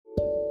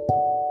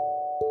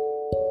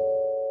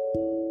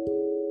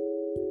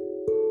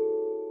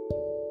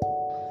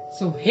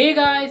सो hey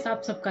guys,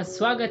 आप सबका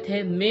स्वागत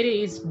है मेरे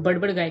इस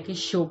बड़बड़ गाय के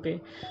शो पे।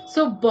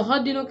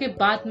 बहुत दिनों के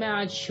बाद मैं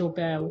आज शो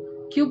पे आया हूँ।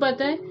 क्यों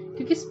पता है?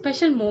 क्योंकि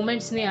स्पेशल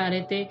मोमेंट्स नहीं आ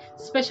रहे थे,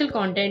 स्पेशल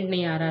कंटेंट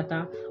नहीं आ रहा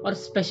था। और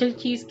स्पेशल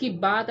चीज़ की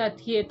बात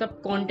आती है तब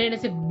कंटेंट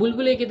ऐसे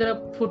बुलबुले की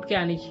तरह फुट के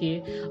आनी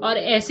चाहिए। और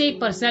ऐसे एक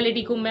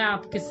पर्सनालिटी को मैं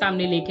आपके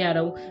सामने लेके आ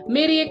रहा हूँ।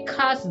 मेरी एक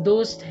खास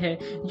दोस्त है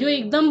जो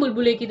एकदम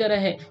बुलबुले की तरह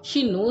है।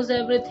 She knows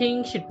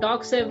everything, she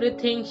talks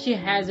everything, she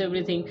has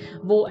everything.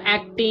 वो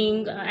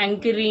एक्टिंग,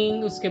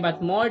 एंकरिंग, उसके बाद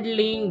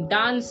मॉडलिंग,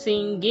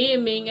 डांसिंग,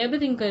 गेमिंग,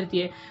 एवरीथिंग करती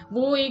है।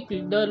 वो एक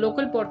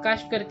लोकल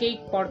पॉडकास्ट करके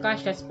एक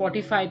पॉडकास्ट है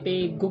स्पॉटिफाई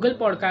पे, गूगल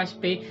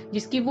पॉडकास्ट पे,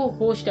 जिसकी वो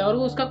होस्ट है और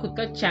वो उसका खुद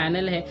का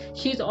चैनल है।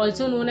 She is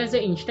also known as a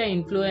insta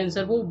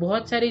influencer. वो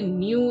बहुत सारे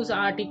न्यूज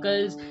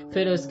आर्टिकल्स,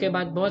 फिर उसके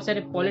बाद बहुत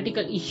सारे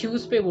पॉलिटिकल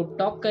इश्यूज पे वो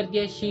टॉक करती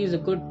है। She is a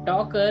good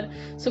talker.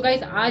 So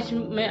guys, आज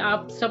मैं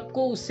आप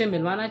सबको उससे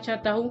मिलवाना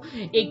चाहता हूँ,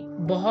 एक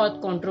बहुत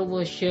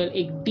कंट्रोवर्शियल,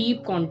 एक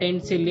डीप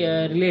कंटेंट से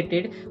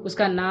रिलेटेड।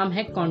 उसका नाम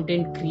है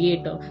content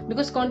creator.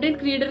 Because content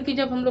creator की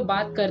जब हम लोग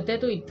बात करते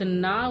हैं तो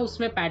इतना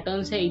उसमें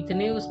पैटर्न्स है,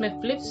 इतने उसमें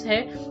फ्लिप्स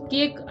है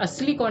कि एक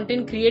असली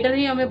कंटेंट क्रिएटर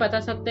ही हमें बता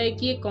सकता है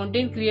कि एक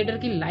कंटेंट क्रिएटर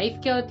की लाइफ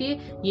क्या होती है,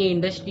 ये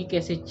इंडस्ट्री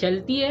कैसे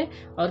चलती है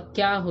और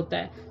क्या होता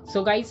है।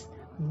 So guys,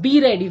 be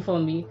ready for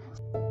मी।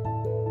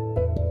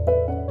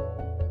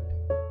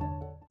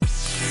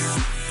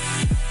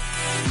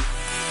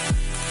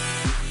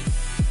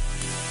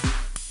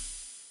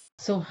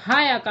 सो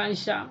हाय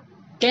आकांक्षा,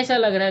 कैसा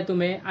लग रहा है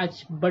तुम्हें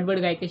आज बड़बड़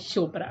गाय के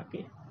शो पर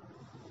आके?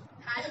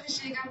 हाय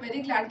Abhishek, I am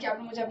very glad कि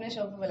आपने मुझे अपने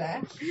शो पे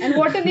बुलाया। एंड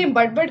व्हाट अ नेम,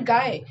 बड़बड़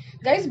गाय।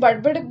 गाइस,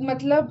 बड़बड़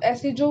मतलब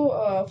ऐसे जो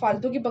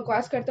फालतू की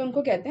बकवास करते हैं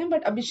उनको कहते हैं,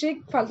 बट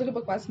अभिषेक फालतू की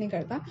बकवास नहीं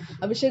करता।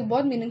 अभिषेक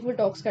बहुत मीनिंगफुल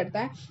टॉक्स करता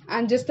है।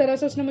 एंड जिस तरह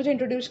से उसने मुझे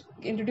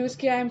इंट्रोड्यूस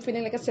किया, I am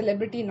feeling like a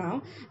celebrity now.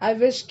 I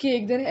wish कि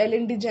एक दिन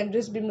एलन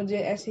डीजेनरेस भी मुझे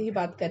ऐसे ही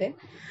बात करे।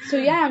 सो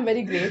या, आई am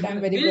very great, I am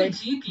very दिल गुड।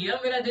 जीत लिया,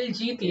 मेरा दिल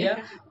जीत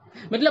लिया।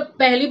 मतलब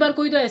पहली बार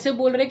कोई तो ऐसे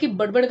बोल रहा है कि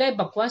बड़बड़ गाय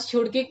बकवास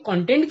छोड़ के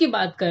कंटेंट की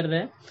बात कर रहा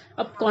है।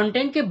 अब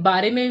कंटेंट के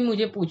बारे में भी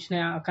मुझे पूछना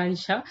है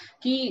आकांक्षा,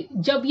 कि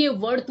जब ये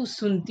वर्ड तू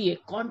सुनती है,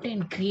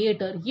 कंटेंट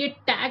क्रिएटर, ये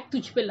टैग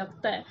तुझ पे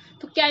लगता है,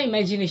 तो क्या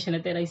इमेजिनेशन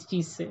है तेरा इस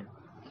चीज से?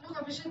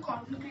 लोग अभिषेक,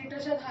 कंटेंट क्रिएटर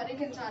शायद हर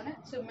एक इंसान है,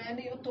 सिर्फ मैं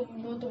नहीं हूँ,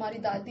 तुम हो, तुम्हारी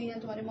दादी है,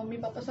 तुम्हारे मम्मी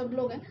पापा, सब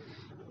लोग हैं।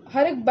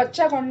 हर एक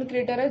बच्चा कंटेंट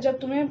क्रिएटर है। जब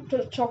तुम्हें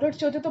चॉकलेट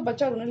चाहिए होती है तो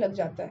बच्चा रोने लग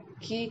जाता है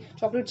कि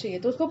चॉकलेट चाहिए,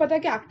 तो उसको पता है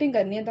कि एक्टिंग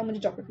करनी है तब मुझे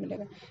चॉकलेट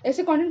मिलेगा।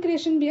 ऐसे कंटेंट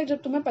क्रिएशन भी है,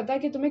 जब तुम्हें पता है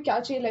कि तुम्हें क्या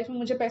चाहिए लाइफ में,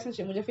 मुझे पैसा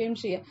चाहिए, मुझे फेम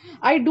चाहिए,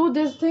 आई डू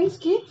दिस थिंग्स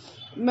कि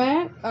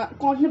मैं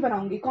कंटेंट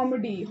बनाऊंगी,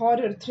 कॉमेडी,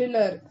 हॉरर,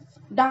 थ्रिलर,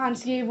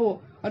 डांस, ये वो,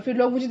 और फिर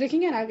लोग मुझे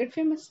देखेंगे and I get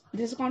famous.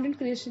 This is content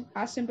creation,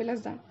 as simple as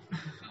that.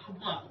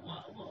 वाह वाह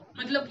वाह।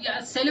 मतलब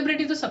यार,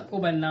 सेलिब्रिटी तो सबको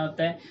बनना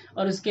होता है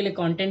और उसके लिए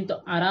कंटेंट तो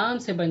आराम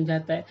से बन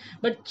जाता है।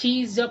 बट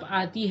चीज जब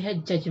आती है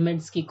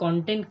जजमेंट्स की,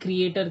 कंटेंट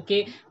क्रिएटर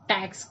के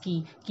टैग्स की,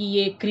 कि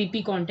ये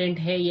क्रीपी कंटेंट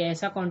है, ये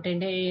ऐसा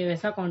कंटेंट है, ये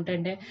वैसा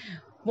कंटेंट है,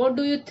 what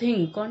do you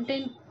think?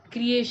 Content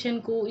creation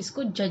को,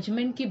 इसको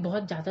जजमेंट की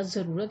बहुत ज़्यादा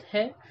ज़रूरत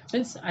है?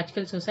 मीन्स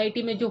आजकल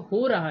सोसाइटी में जो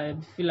हो रहा है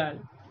फिलहाल।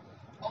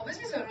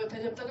 ऑब्वियसली जरूरत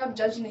है। जब तक आप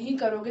जज नहीं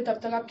करोगे तब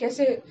तक आप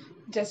कैसे,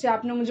 जैसे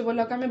आपने मुझे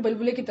बोला कि मैं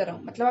बुलबुले की तरह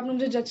हूँ, मतलब आपने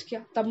मुझे जज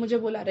किया तब मुझे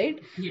बोला, राइट?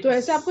 Yes. तो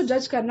ऐसे आपको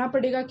जज करना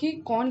पड़ेगा कि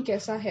कौन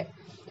कैसा है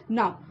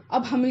ना।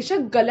 अब हमेशा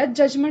गलत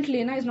जजमेंट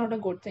लेना is not a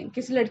good thing.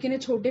 किसी लड़की ने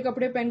छोटे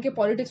कपड़े पहन के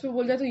पॉलिटिक्स पे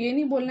बोल दिया तो ये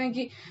नहीं बोलना है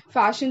कि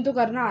फैशन तो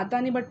करना आता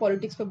नहीं बट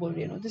पॉलिटिक्स पे बोल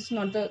रही है। No, this is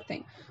not the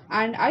thing.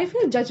 And I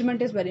feel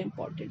judgement is very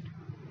important.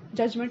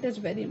 Judgement is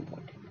very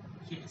important.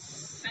 Yes,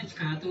 सच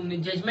कहा तुमने।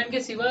 जजमेंट के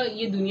सिवा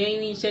ये दुनिया ही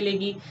नहीं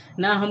चलेगी,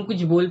 ना हम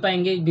कुछ बोल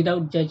पाएंगे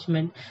विदाउट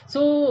जजमेंट।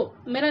 सो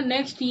मेरा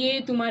नेक्स्ट ये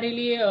तुम्हारे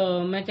लिए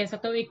मैं कह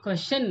सकता हूँ एक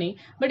क्वेश्चन नहीं,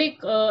 बट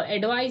एक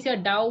एडवाइस या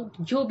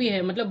डाउट जो भी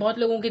है, मतलब बहुत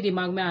लोगों के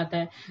दिमाग में आता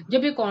है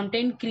जब ये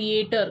कंटेंट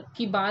क्रिएटर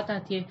की बात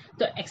आती है,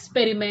 तो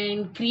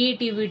एक्सपेरिमेंट,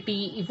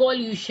 क्रिएटिविटी,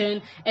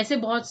 इवोल्यूशन, ऐसे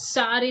बहुत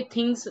सारे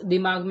थिंग्स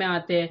दिमाग में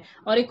आते हैं।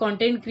 और एक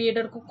कंटेंट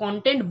क्रिएटर को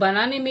कंटेंट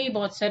बनाने में ही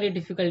बहुत सारे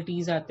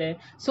डिफिकल्टीज आते हैं।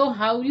 So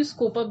how you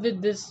scope up with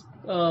this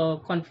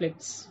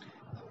conflicts?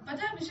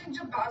 पता है अभिषेक,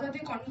 जब बात आती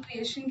है कंटेंट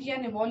क्रिएशन की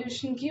एंड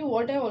एवोल्यूशन की,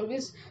 what I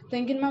always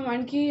think in my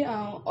mind की,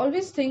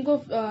 always think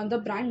of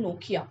the brand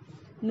Nokia.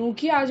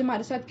 Nokia आज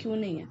हमारे साथ क्यों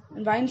नहीं है?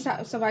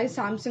 Why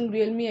Samsung,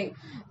 Realme,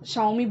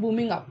 Xiaomi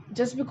booming up?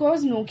 Just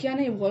because Nokia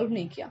ने इवॉल्व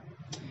नहीं किया।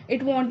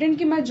 इट वॉन्टेड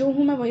कि मैं जो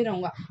हूँ मैं वही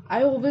रहूंगा।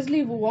 आई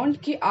ओबियसली वॉन्ट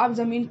कि आप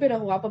जमीन पे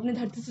रहो, आप अपनी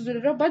धरती से जुड़े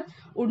रहो, बट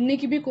उड़ने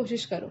की भी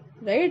कोशिश करो,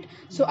 राइट?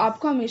 सो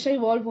आपको हमेशा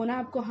इवॉल्व होना है,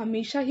 आपको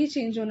हमेशा ही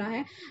चेंज होना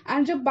है।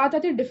 एंड जब बात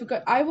आती है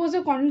difficult, I was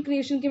a content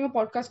creation की मैं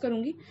पॉडकास्ट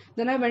करूंगी,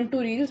 then I went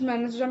to reels.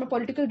 मैंने सोचा मैं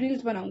पॉलिटिकल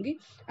रील्स बनाऊंगी,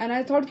 एंड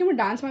आई थॉट कि मैं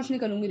डांस वांस नहीं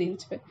करूंगी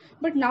रील्स पे।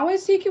 बट नाउ आई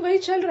सी कि वही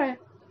चल रहा है,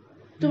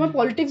 तो मैं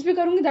पॉलिटिक्स भी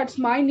करूंगी, दैट्स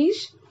माई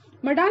नीश।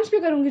 मैं डांस भी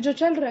करूंगी, जो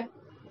चल रहा है,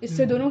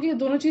 इससे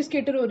दोनों चीज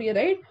केटर हो रही है,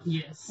 राइट?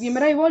 यस। ये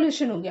मेरा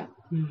इवोल्यूशन हो गया।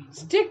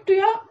 Stick to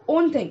your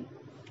own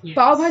thing.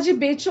 Pav bhaji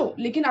बेचो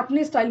लेकिन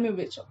अपने स्टाइल में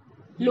बेचो।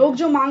 लोग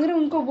जो मांग रहे हैं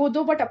उनको वो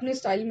दो, बट अपने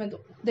स्टाइल में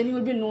दो, then you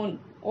will be known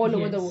all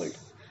over the world.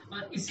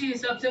 और इसी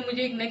हिसाब से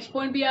मुझे एक नेक्स्ट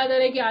पॉइंट भी याद आ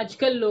रहा है कि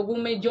आजकल लोगों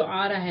में जो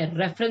आ रहा है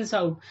रेफरेंस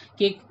आउट,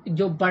 कि एक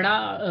जो बड़ा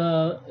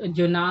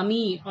जो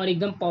नामी और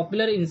एकदम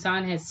पॉपुलर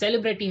इंसान है,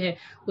 सेलिब्रिटी है,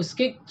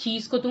 उसके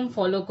चीज को तुम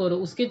फॉलो करो,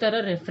 उसकी तरह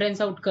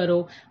रेफरेंस आउट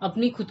करो,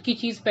 अपनी खुद की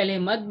चीज पहले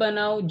मत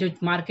बनाओ, जो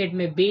मार्केट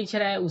में बेच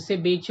रहा है उसे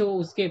बेचो,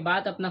 उसके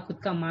बाद अपना खुद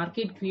का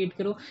मार्केट क्रिएट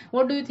करो।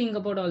 What do you think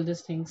about all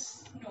this things?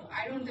 No,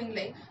 I don't think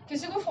like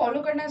किसी को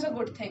फॉलो करना इज अ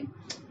गुड थिंग।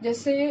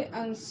 जैसे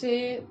से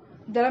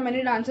देयर आर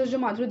मेनी डांसर्स जो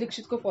माधुरी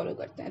दीक्षित को फॉलो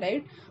करते हैं,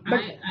 राइट?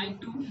 बट आई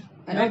टू,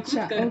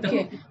 अच्छा,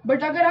 ओके,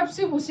 बट अगर आप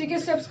सिर्फ उसी के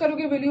स्टेप्स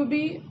करोगे, विल यू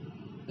बी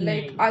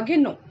लाइक आगे?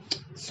 नो।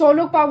 100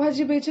 लोग पाव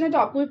भाजी बेच रहे हैं तो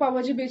आपको भी पाव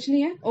भाजी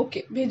बेचनी है,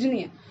 ओके, भेजनी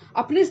है,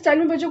 अपने स्टाइल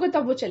में बेचोगे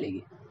तब वो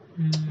चलेगी।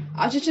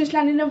 आशीष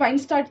चंचलानी ने वाइन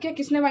स्टार्ट किया,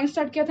 किसने वाइन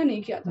स्टार्ट किया था?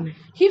 नहीं किया था।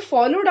 ही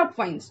फॉलोड अप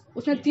वाइन्स,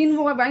 उसने 3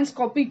 वो वाइन्स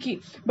कॉपी की,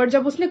 बट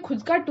जब उसने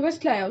खुद का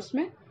ट्विस्ट लाया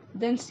उसमें,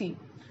 देन सी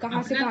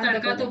कहाँ से कहाँ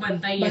तक तो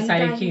बनता ही है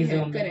सारी चीजों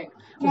में। करेक्ट।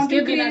 उसके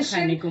बिना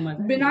खाने को मत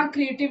बिना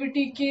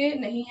क्रिएटिविटी के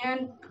नहीं है,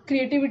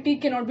 creativity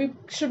can be,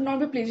 should not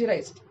be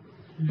plagiarized,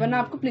 वरना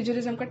आपको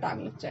प्लेजरिज्म का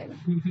टैग लग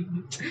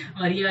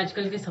जाएगा। और ये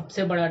आजकल के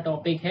सबसे बड़ा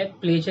टॉपिक है,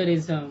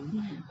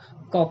 प्लेजरिज्म,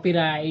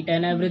 कॉपीराइट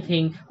एंड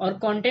एवरीथिंग। और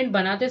कंटेंट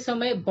बनाते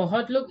समय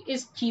बहुत लोग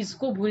इस चीज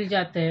को भूल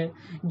जाते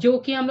हैं, जो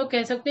कि हम लोग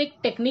कह सकते हैं एक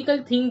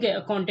टेक्निकल थिंग है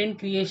कंटेंट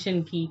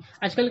क्रिएशन की,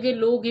 आजकल के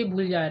लोग ये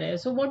भूल जा रहे हैं।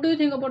 So what do you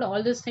think about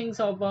all this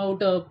things,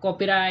 about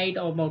copyright,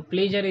 about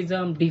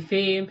plagiarism,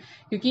 defame?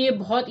 क्योंकि ये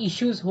बहुत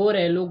इश्यूज हो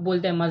रहे हैं, लोग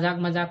बोलते हैं मजाक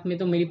मजाक में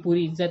तो मेरी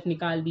पूरी इज्जत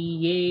निकाल दी,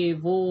 ये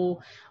वो,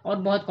 और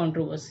बहुत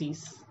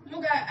कंट्रोवर्सीज।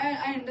 लुक,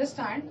 आई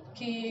अंडरस्टैंड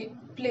कि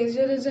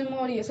प्लेजरिज्म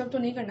और ये सब तो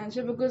नहीं करना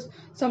चाहिए, बिकॉज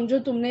समझो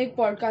तुमने एक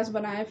पॉडकास्ट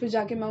बनाया, फिर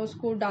जाके मैं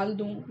उसको डाल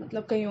दूँ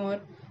मतलब कहीं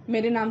और,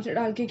 मेरे नाम से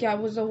डाल के क्या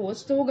वो द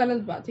होस्ट, तो वो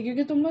गलत बात है,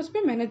 क्योंकि तुमने उस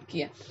पर मेहनत की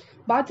है।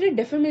 बात रही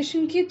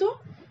डिफेमेशन की, तो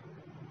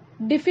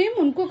डिफेम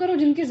उनको करो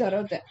जिनकी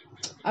ज़रूरत है।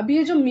 अभी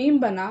ये जो मीम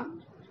बना,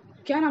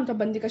 क्या नाम था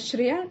बंदी का,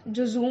 श्रेया,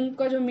 जो जूम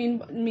का जो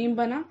मीम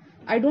बना,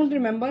 I don't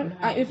remember,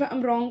 if I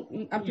am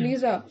wrong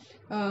please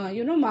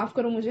माफ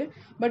करो मुझे,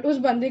 बट उस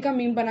बंदे का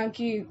मीम बना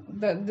कि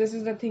दिस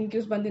इज द थिंग, कि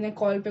उस बंदे ने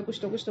कॉल पे कुछ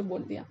तो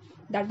बोल दिया।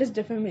 That is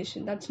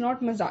defamation, that's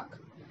not मजाक।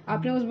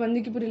 आपने उस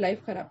बंदे की पूरी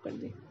लाइफ खराब कर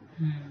दी।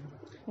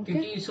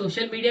 क्योंकि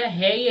सोशल मीडिया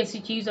है ही ऐसी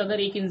चीज, अगर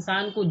एक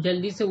इंसान को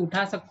जल्दी से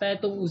उठा सकता है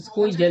तो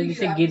उसको ही जल्दी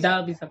से गिरा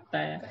भी सकता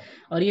है,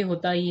 और ये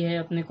होता ही है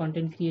अपने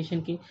कंटेंट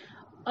क्रिएशन की।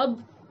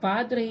 अब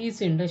बात रही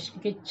इस इंडस्ट्री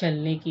के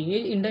चलने की, ये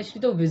इंडस्ट्री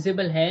तो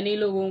विजिबल है नहीं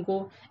लोगों को,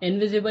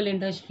 इनविजिबल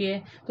इंडस्ट्री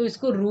है, तो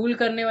इसको रूल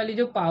करने वाली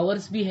जो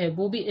पावर्स भी है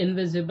वो भी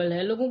इनविजिबल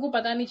है, लोगों को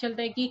पता नहीं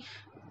चलता है कि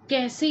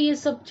कैसे ये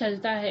सब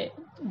चलता है।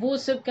 वो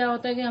सिर्फ क्या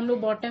होता है कि हम लोग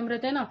बहुत टाइम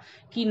रहते हैं ना,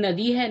 कि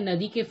नदी है,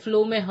 नदी के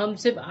फ्लो में हम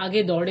सिर्फ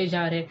आगे दौड़े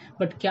जा रहे हैं,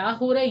 बट क्या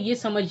हो रहा है ये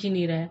समझ ही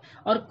नहीं रहे हैं।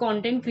 और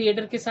कंटेंट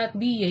क्रिएटर के साथ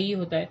भी यही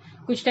होता है,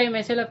 कुछ टाइम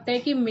ऐसे लगता है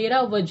कि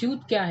मेरा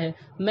वजूद क्या है,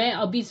 मैं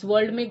अभी इस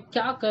वर्ल्ड में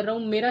क्या कर रहा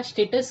हूँ, मेरा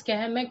स्टेटस क्या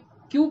है, मैं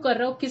क्यों कर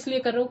रहा हूँ, किस लिए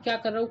कर रहा हूँ, क्या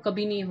कर रहा हूँ,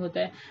 कभी नहीं होता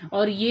है।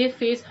 और ये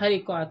फेस हर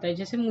एक को आता है।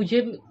 जैसे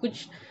मुझे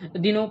कुछ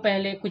दिनों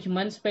पहले, कुछ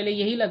मंथ्स पहले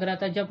यही लग रहा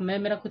था, जब मैं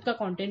मेरा खुद का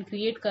कंटेंट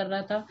क्रिएट कर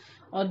रहा था,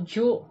 और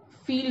जो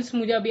फील्स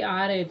मुझे अभी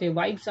आ रहे थे,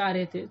 वाइब्स आ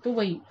रहे थे, तो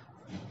वही,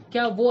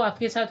 क्या वो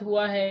आपके साथ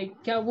हुआ है,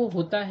 क्या वो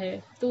होता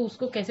है, तो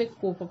उसको कैसे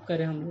कोप अप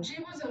करें हम लोग? जी,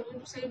 वो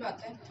जरूर सही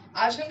बात है।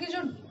 आजकल की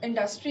जो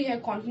इंडस्ट्री है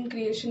कंटेंट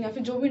क्रिएशन, या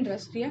फिर जो भी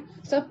इंडस्ट्री है,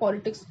 सब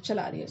पॉलिटिक्स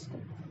चला रही है इसको,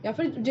 या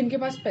फिर जिनके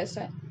पास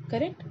पैसा है,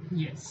 करेक्ट?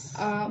 यस।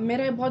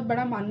 मेरा ये बहुत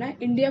बड़ा मानना है,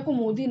 इंडिया को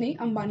मोदी नहीं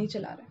अंबानी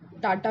चला रहा है,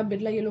 टाटा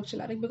बिरला ये लोग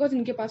चला रहे हैं, बिकॉज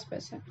इनके पास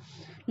पैसा है।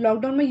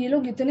 लॉकडाउन में ये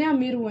लोग इतने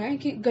अमीर हुए हैं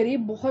कि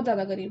गरीब बहुत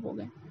ज़्यादा गरीब हो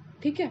गए,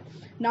 ठीक है?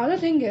 नाउ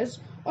द थिंग इज,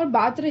 और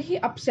बात रही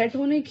अपसेट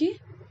होने की,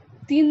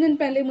 3 दिन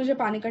पहले मुझे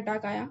पैनिक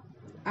अटैक आया।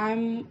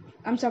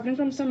 I'm suffering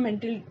from some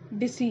mental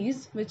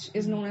disease which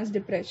is known as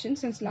depression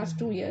since last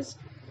 2 years.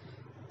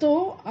 तो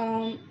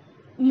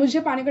मुझे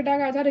पैनिक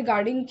अटैक आया था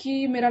रिगार्डिंग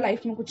कि मेरा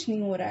लाइफ में कुछ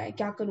नहीं हो रहा है,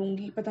 क्या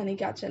करूँगी, पता नहीं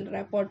क्या चल रहा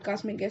है,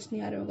 पॉडकास्ट में गेस्ट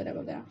नहीं आ रहे वगैरह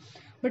वगैरह।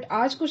 बट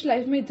आज कुछ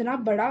लाइफ में इतना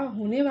बड़ा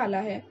होने वाला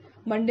है,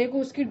 मंडे को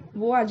उसकी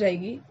वो आ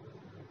जाएगी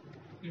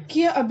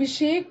कि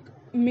अभिषेक,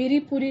 मेरी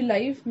पूरी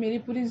लाइफ, मेरी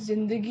पूरी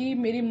ज़िंदगी,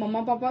 मेरी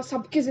मम्मा पापा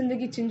सबकी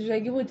ज़िंदगी चेंज हो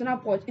जाएगी। वो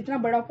इतना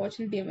बड़ा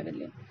अपॉर्चुनिटी है मेरे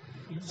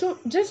लिए। So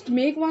just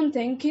make one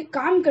thing कि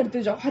काम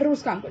करते जाओ, हर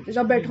रोज़ काम करते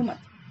जाओ, बैठो मत,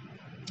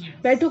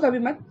 बैठो कभी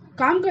मत,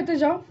 काम करते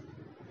जाओ,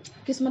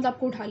 किस्मत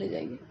आपको उठा ले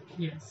जाएगी।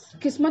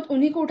 किस्मत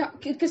उन्हीं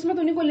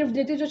को लिफ्ट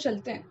देती है जो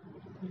चलते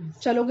हैं।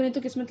 चलोगे नहीं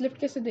तो किस्मत लिफ्ट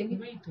कैसे देगी?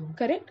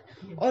 करेक्ट?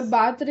 और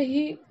बात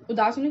रही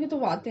उदास होने की, तो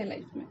वो आते हैं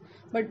लाइफ में,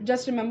 but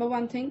just remember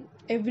one thing,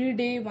 every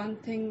day one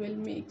thing will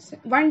make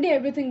sense, one day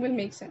everything will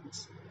make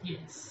sense.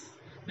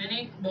 मैंने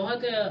एक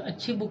बहुत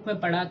अच्छी बुक में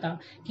पढ़ा था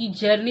कि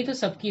जर्नी तो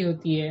सबकी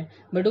होती है,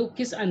 बट वो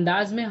किस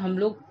अंदाज में हम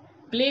लोग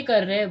प्ले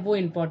कर रहे हैं वो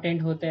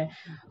इम्पोर्टेंट होता है।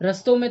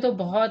 रस्तों में तो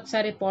बहुत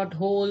सारे पॉट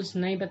होल्स,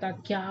 नहीं पता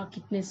क्या,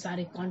 कितने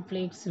सारे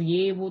कॉन्फ्लिक्ट्स,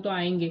 ये वो तो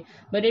आएंगे,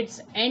 but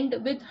it's and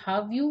with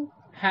how you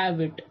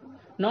have it,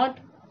 not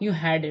you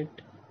had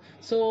it.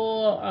 सो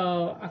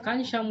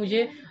आकांक्षा,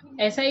 मुझे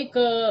ऐसा एक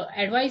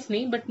एडवाइस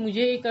नहीं, बट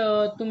मुझे एक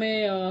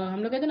तुम्हें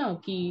हम लोग कहते हैं ना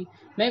कि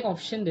मैं एक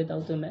ऑप्शन देता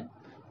हूँ तुम्हें,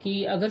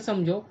 कि अगर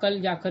समझो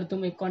कल जाकर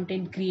तुम एक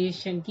कंटेंट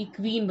क्रिएशन की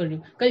क्वीन बन रही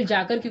हो, कल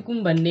जाकर कि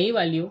तुम बनने ही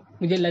वाली हो,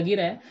 मुझे लग ही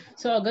रहा है।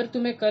 सो अगर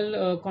तुम्हें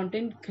कल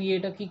कंटेंट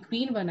क्रिएटर की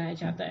क्वीन बनाया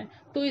जाता है,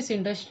 तो इस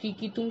इंडस्ट्री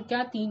की तुम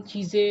क्या 3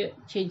 चीज़ें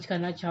चेंज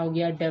करना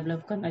चाहोगी या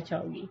डेवलप करना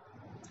चाहोगी?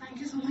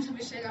 थैंक यू सो मच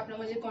अभिषेक, आपने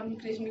मुझे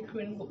कंटेंट क्रिएशन की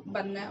क्वीन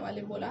बनने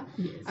वाले बोला।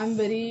 Yes. I am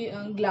very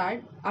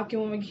glad, आपके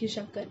मुंह में घी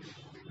शक्कर।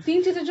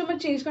 3 चीज़ें जो मैं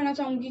चेंज करना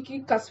चाहूँगी कि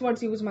कस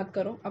वर्ड्स यूज़ मत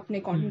करो अपने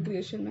कंटेंट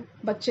क्रिएशन में।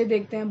 बच्चे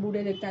देखते हैं,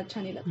 बूढ़े देखते हैं,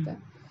 अच्छा नहीं लगता है।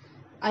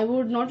 I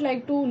would not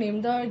like to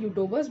name the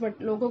YouTubers,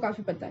 but लोगों को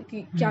काफ़ी पता है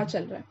कि क्या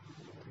चल रहा है।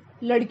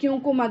 लड़कियों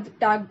को मत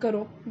टैग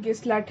करो, ये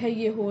स्लट है,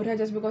 ये होर है,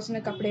 जस्ट बिकॉज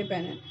उसने कपड़े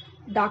पहने।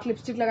 डार्क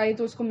लिपस्टिक लगाई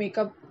तो उसको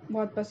मेकअप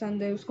बहुत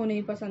पसंद है, उसको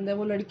नहीं पसंद है,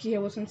 वो लड़की है,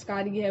 वो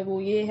संस्कारी है,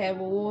 वो ये है,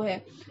 वो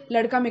है।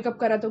 लड़का मेकअप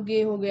करा तो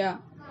गे हो गया,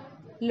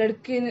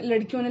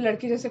 लड़कियों ने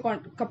लड़के जैसे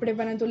कपड़े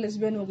पहने तो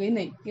लेस्बियन हो गई।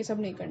 नहीं, ये सब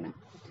नहीं करना।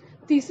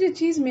 तीसरी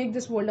चीज़, make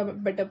this world a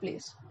better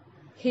place.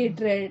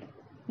 Hatred,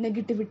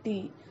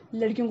 negativity,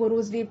 लड़कियों को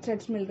रोज रेप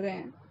थ्रेट्स मिल रहे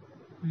हैं।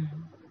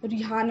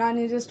 रिहाना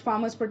ने जस्ट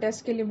फार्मर्स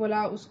प्रोटेस्ट के लिए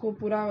बोला, उसको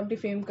पूरा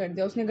डिफेम कर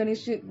दिया। उसने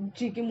गणेश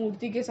जी की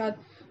मूर्ति के साथ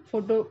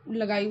फोटो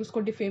लगाई,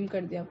 उसको डिफेम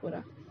कर दिया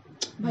पूरा।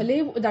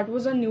 भले that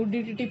was a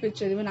nudity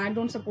picture, even I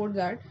don't support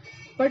that,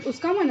 but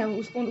उसका मन है,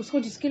 उसको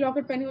जिसकी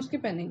लॉकेट पहनी उसकी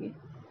पहनेगी।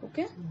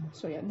 ओके,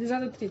 सो या this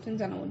are the 3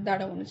 things that I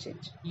want to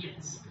change.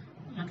 Yes,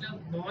 मतलब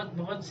बहुत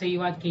बहुत सही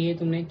बात की है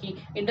तुमने कि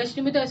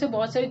इंडस्ट्री में तो ऐसे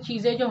बहुत सारी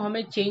चीज़ें जो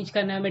हमें चेंज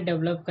करना है, हमें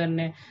डेवलप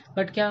करना है,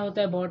 बट क्या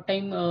होता है बहुत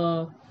टाइम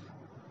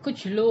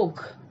कुछ लोग,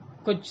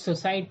 कुछ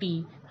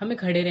सोसाइटी हमें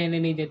खड़े रहने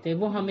नहीं देते,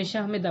 वो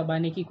हमेशा हमें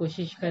दबाने की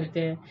कोशिश करते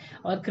हैं।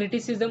 और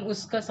क्रिटिसिज्म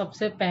उसका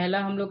सबसे पहला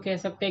हम लोग कह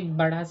सकते हैं एक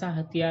बड़ा सा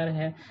हथियार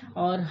है,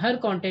 और हर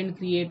कंटेंट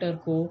क्रिएटर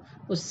को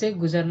उससे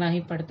गुजरना ही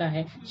पड़ता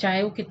है,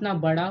 चाहे वो कितना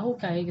बड़ा हो,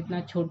 चाहे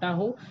कितना छोटा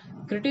हो।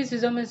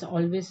 Criticism is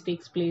always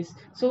takes place.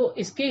 सो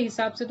इसके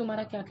हिसाब से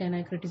तुम्हारा क्या कहना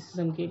है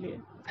क्रिटिसिज्म के लिए?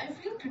 I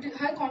feel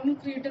her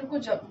content creator को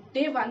जब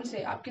डे 1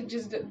 से आपके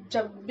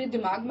जब भी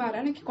दिमाग में आ रहा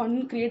है ना कि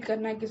कंटेंट क्रिएट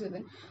करना है किसी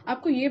दिन,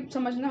 आपको ये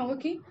समझना होगा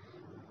कि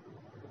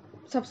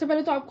सबसे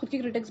पहले तो आप खुद की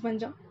क्रिटिक्स बन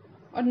जाओ,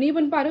 और नहीं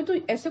बन पा रहे हो तो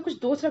ऐसे कुछ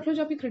दोस्त रख लो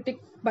जो आपकी क्रिटिक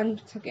बन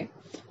सके,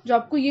 जो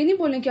आपको ये नहीं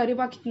बोले कि अरे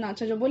वाह कितना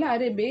अच्छा, जो बोला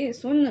अरे बे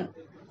सुन,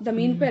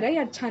 जमीन पे रहे,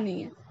 अच्छा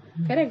नहीं है।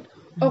 करेक्ट।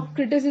 और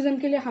क्रिटिसिज्म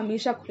के लिए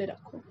हमेशा खुले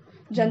रखो।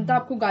 जनता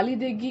आपको गाली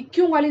देगी,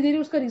 क्यों गाली दे रही है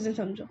उसका रीजन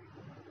समझो।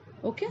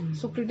 ओके,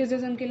 सो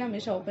क्रिटिसिज्म के लिए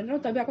हमेशा ओपन रहो,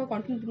 तभी आपका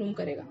कंटेंट ब्लूम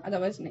करेगा,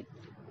 अदरवाइज नहीं।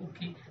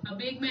 ओके,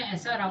 अब एक मैं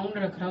ऐसा राउंड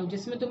रख रहा हूँ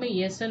जिसमें तुम्हें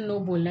येस एंड नो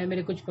बोलना है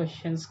मेरे कुछ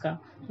क्वेश्चंस का।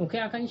 ओके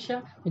आकांक्षा,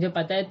 मुझे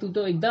पता है तू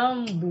तो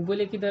एकदम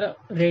बुबुले की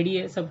तरह रेडी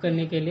है सब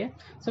करने के लिए।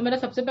 सो मेरा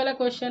सबसे पहला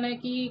क्वेश्चन है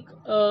कि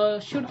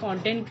should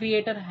content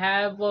creator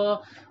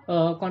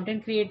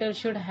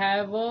should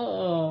have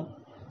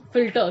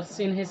filters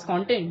in his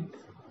content?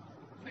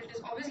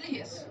 Filters obviously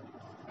yes,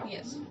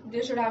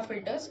 they should have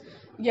filters.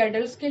 ये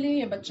एडल्ट्स के लिए,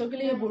 ये बच्चों के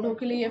लिए, ये बूढ़ों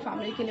के लिए, ये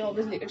फैमिली के लिए,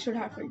 obviously it should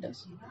have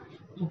filters.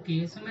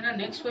 Okay, सो मेरा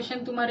नेक्स्ट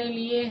क्वेश्चन तुम्हारे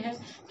लिए है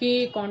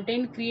कि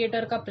कंटेंट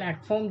क्रिएटर का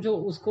प्लेटफॉर्म जो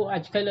उसको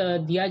आजकल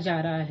दिया जा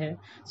रहा है,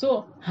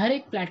 सो हर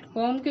एक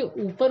प्लेटफॉर्म के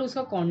ऊपर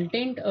उसका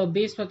कंटेंट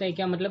बेस्ड होता है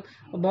क्या? मतलब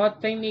बहुत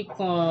टाइम एक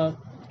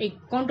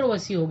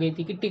कंट्रोवर्सी हो गई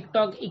थी कि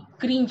टिकटॉक एक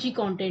क्रिंजी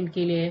कंटेंट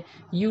के लिए है,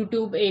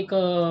 यूट्यूब एक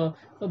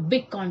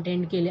बिग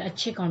कंटेंट के लिए,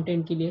 अच्छे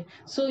कंटेंट के लिए।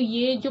 सो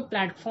ये जो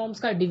प्लेटफॉर्म्स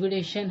का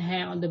डिविडेशन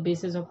है on the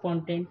basis of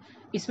content,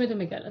 इसमें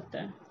तुम्हें क्या लगता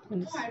है?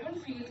 आई डोंट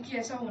फील कि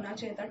ऐसा होना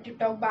चाहिए था।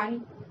 टिकटॉक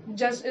बैन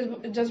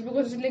जस्ट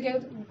बिकॉज इसलिए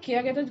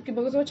किया गया था कि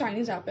बिकॉज वो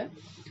चाइनीज ऐप है।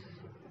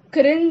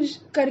 क्रिंज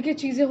करके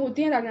चीज़ें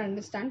होती हैं, that I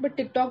understand, but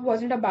TikTok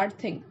wasn't a bad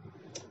thing.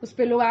 उस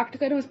पर लोग एक्ट कर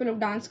रहे हैं, उस पर लोग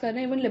डांस कर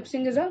रहे हैं, even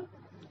lip sync is a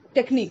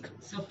technique.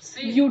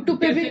 YouTube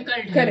पे भी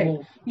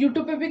करेक्ट,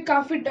 यूट्यूब पे भी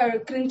काफ़ी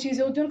क्रिंज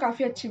चीज़ें होती हैं और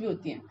काफ़ी अच्छी भी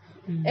होती हैं।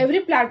 Every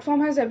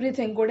platform has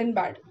everything good and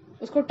bad.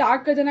 उसको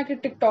टैग कर देना कि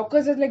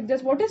TikTokers is like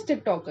this, what is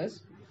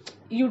TikTokers?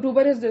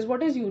 YouTuber is this,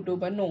 what is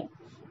YouTuber? No,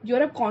 you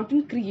are a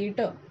content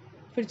creator.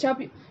 फिर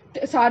चाहे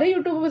सारे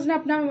यूट्यूबर्स ने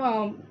अपना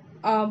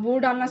वो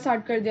डालना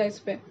स्टार्ट कर दिया इस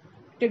पे,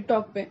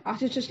 टिकटॉक पे।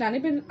 आशीष चंचलानी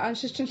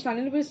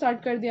ने भी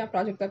स्टार्ट कर दिया,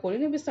 प्राजक्ता कोहली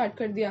ने भी स्टार्ट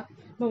कर दिया,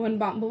 भुवन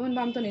बाम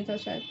तो नहीं था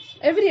शायद।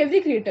 Every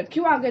creator.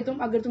 क्यों आ गए तुम?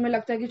 अगर तुम्हें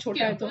लगता है कि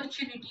छोटा है तो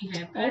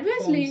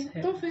ऑब्वियसली।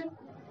 तो फिर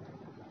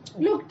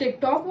लोग,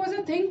 टिकटॉक वाज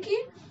अ थिंग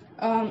कि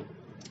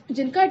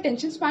जिनका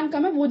अटेंशन स्पैन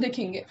कम है वो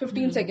देखेंगे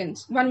 15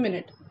 seconds 1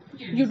 minute.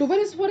 YouTuber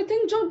is for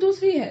thing जो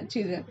दूसरी है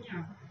चीजें।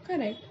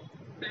 करेक्ट।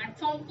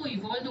 प्लेटफॉर्म को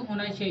इवॉल्व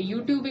होना चाहिए।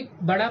 यूट्यूब एक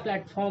बड़ा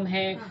प्लेटफॉर्म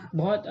है,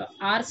 बहुत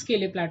आर्ट्स के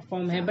लिए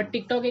प्लेटफॉर्म है, बट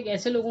टिकटॉक एक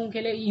ऐसे लोगों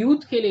के लिए, यूथ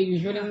के लिए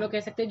यूजुअली हम लोग कह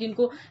सकते हैं,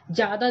 जिनको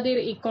ज़्यादा देर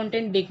एक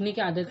कंटेंट देखने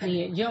की आदत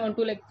नहीं है, जो on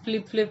to like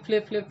flip flip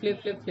flip flip flip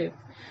flip flip.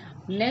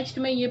 Next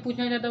मैं ये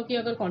पूछना चाहता हूँ कि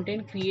अगर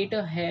कंटेंट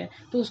क्रिएटर है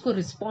तो उसको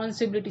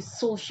रिस्पॉन्सिबिलिटी,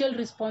 सोशल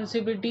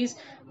रिस्पॉन्सिबिलिटीज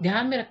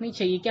ध्यान में रखनी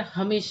चाहिए क्या?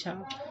 हमेशा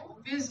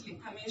ऑब्वियसली,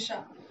 हमेशा,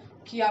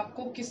 कि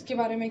आपको किसके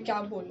बारे में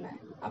क्या बोलना है।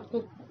 आपको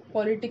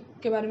पॉलिटिक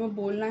के बारे में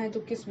बोलना है तो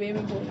किस वे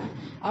में बोलना है।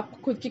 आपको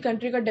खुद की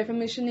कंट्री का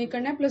डेफेमेशन नहीं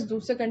करना है, प्लस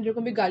दूसरे कंट्री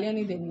को भी गालियां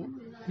नहीं देनी है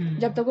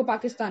जब तक वो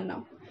पाकिस्तान ना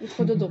हो,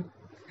 उसको तो दो।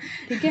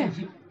 ठीक है,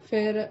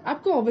 फिर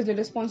आपको ऑब्वियसली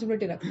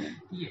रिस्पॉन्सिबिलिटी रखनी है।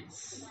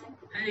 यस,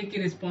 हर एक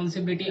की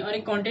रिस्पॉन्सिबिलिटी, और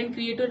एक कंटेंट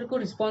क्रिएटर को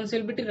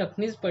रिस्पॉन्सिबिलिटी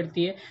रखनी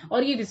पड़ती है।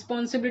 और ये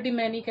रिस्पॉन्सिबिलिटी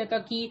मैं नहीं कहता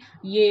कि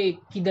ये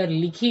किधर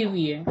लिखी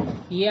हुई है,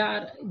 ये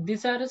are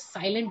this are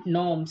silent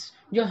norms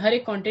जो हर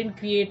एक कंटेंट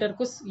क्रिएटर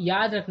को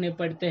याद रखने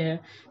पड़ते हैं।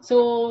 सो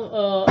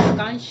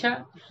आकांक्षा,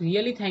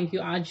 रियली थैंक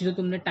यू आज जो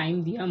तुमने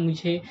टाइम दिया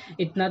मुझे,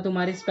 इतना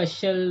तुम्हारे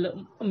स्पेशल,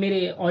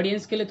 मेरे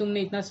ऑडियंस के लिए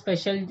तुमने इतना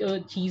स्पेशल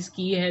चीज़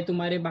की है,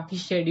 तुम्हारे बाकी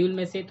शेड्यूल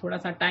में से थोड़ा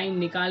सा टाइम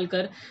निकाल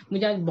कर।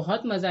 मुझे आज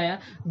बहुत मज़ा आया।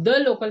 द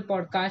लोकल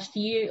पॉडकास्ट,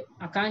 ये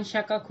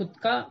आकांक्षा का खुद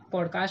का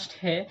पॉडकास्ट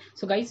है।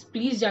 सो गाइज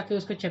प्लीज़ जाके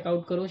उसको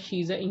चेकआउट करो। She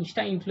is a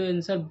insta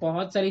influencer,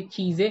 बहुत सारी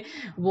चीज़ें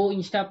वो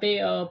इंस्टा पे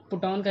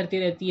पुट ऑन करती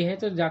रहती है,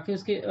 तो जाके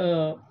उसके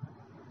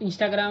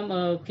इंस्टाग्राम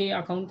के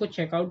अकाउंट को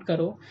चेकआउट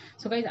करो।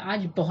 सो गाइज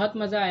आज बहुत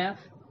मज़ा आया।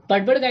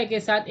 बड़बड़ गाय के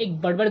साथ एक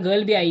बड़बड़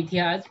गर्ल भी आई थी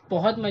आज,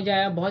 बहुत मज़ा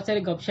आया, बहुत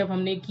सारे गपशप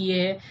हमने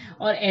किए हैं,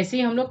 और ऐसे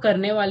ही हम लोग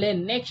करने वाले हैं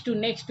next to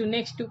next to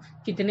next to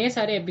कितने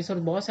सारे एपिसोड,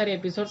 बहुत सारे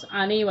एपिसोड्स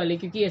आने ही वाले,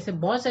 क्योंकि ऐसे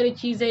बहुत सारी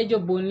चीज़ें हैं जो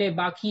बोलने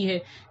बाकी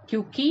है,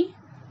 क्योंकि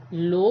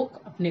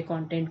लोग अपने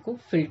कंटेंट को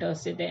फिल्टर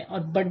से दें, और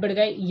बड़बड़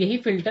गाय यही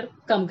फिल्टर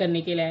कम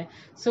करने के लिए है।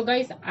 सो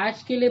गाइस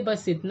आज के लिए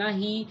बस इतना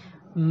ही।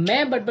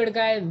 मैं बड़बड़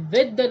guy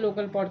with the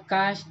local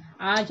podcast,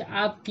 आज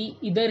आपकी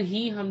इधर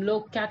ही हम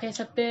लोग क्या कह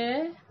सकते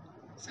हैं,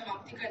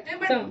 समाप्ति करते हैं।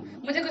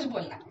 बट मुझे कुछ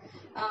बोलना है।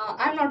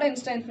 I am not a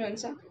insta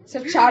influencer.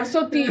 सिर्फ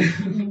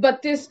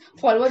 432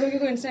 फॉलोअर होगी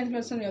कोई इंस्टा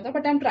इन्फ्लुएंसर नहीं होता,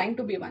 but I am trying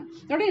to be one,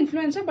 not a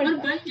influencer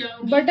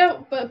but a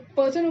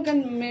person who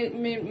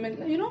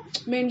can you know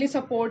mainly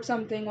support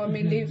something और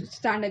मेनली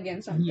स्टैंड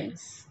अगेंस्ट समथिंग।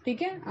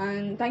 ठीक है,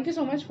 and thank you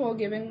so much for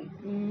giving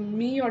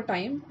me your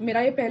time.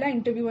 मेरा ये पहला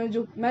interview है,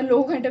 जो मैं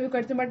लोगों का इंटरव्यू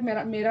करती हूँ,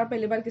 बट मेरा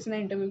पहली बार किसी ने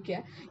इंटरव्यू किया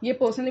है। ये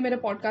पर्सनली मेरे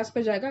पॉडकास्ट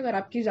पे जाएगा अगर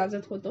आपकी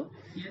इजाज़त हो तो।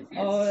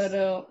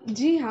 और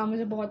जी हाँ,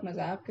 मुझे बहुत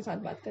मज़ा आया आपके साथ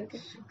बात करके।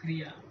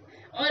 शुक्रिया।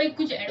 और एक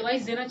कुछ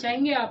एडवाइस देना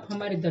चाहेंगे आप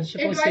हमारे दर्शकों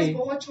से? एडवाइस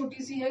बहुत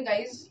छोटी सी है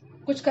गाइज,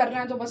 कुछ करना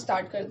है तो बस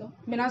स्टार्ट कर दो।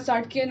 बिना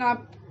स्टार्ट किए ना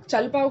आप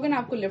चल पाओगे ना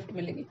आपको लिफ्ट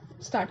मिलेगी।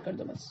 स्टार्ट कर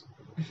दो बस।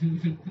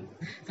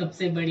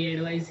 सबसे बड़ी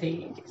एडवाइस है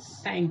ये।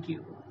 Thank you.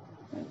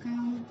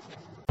 वेलकम।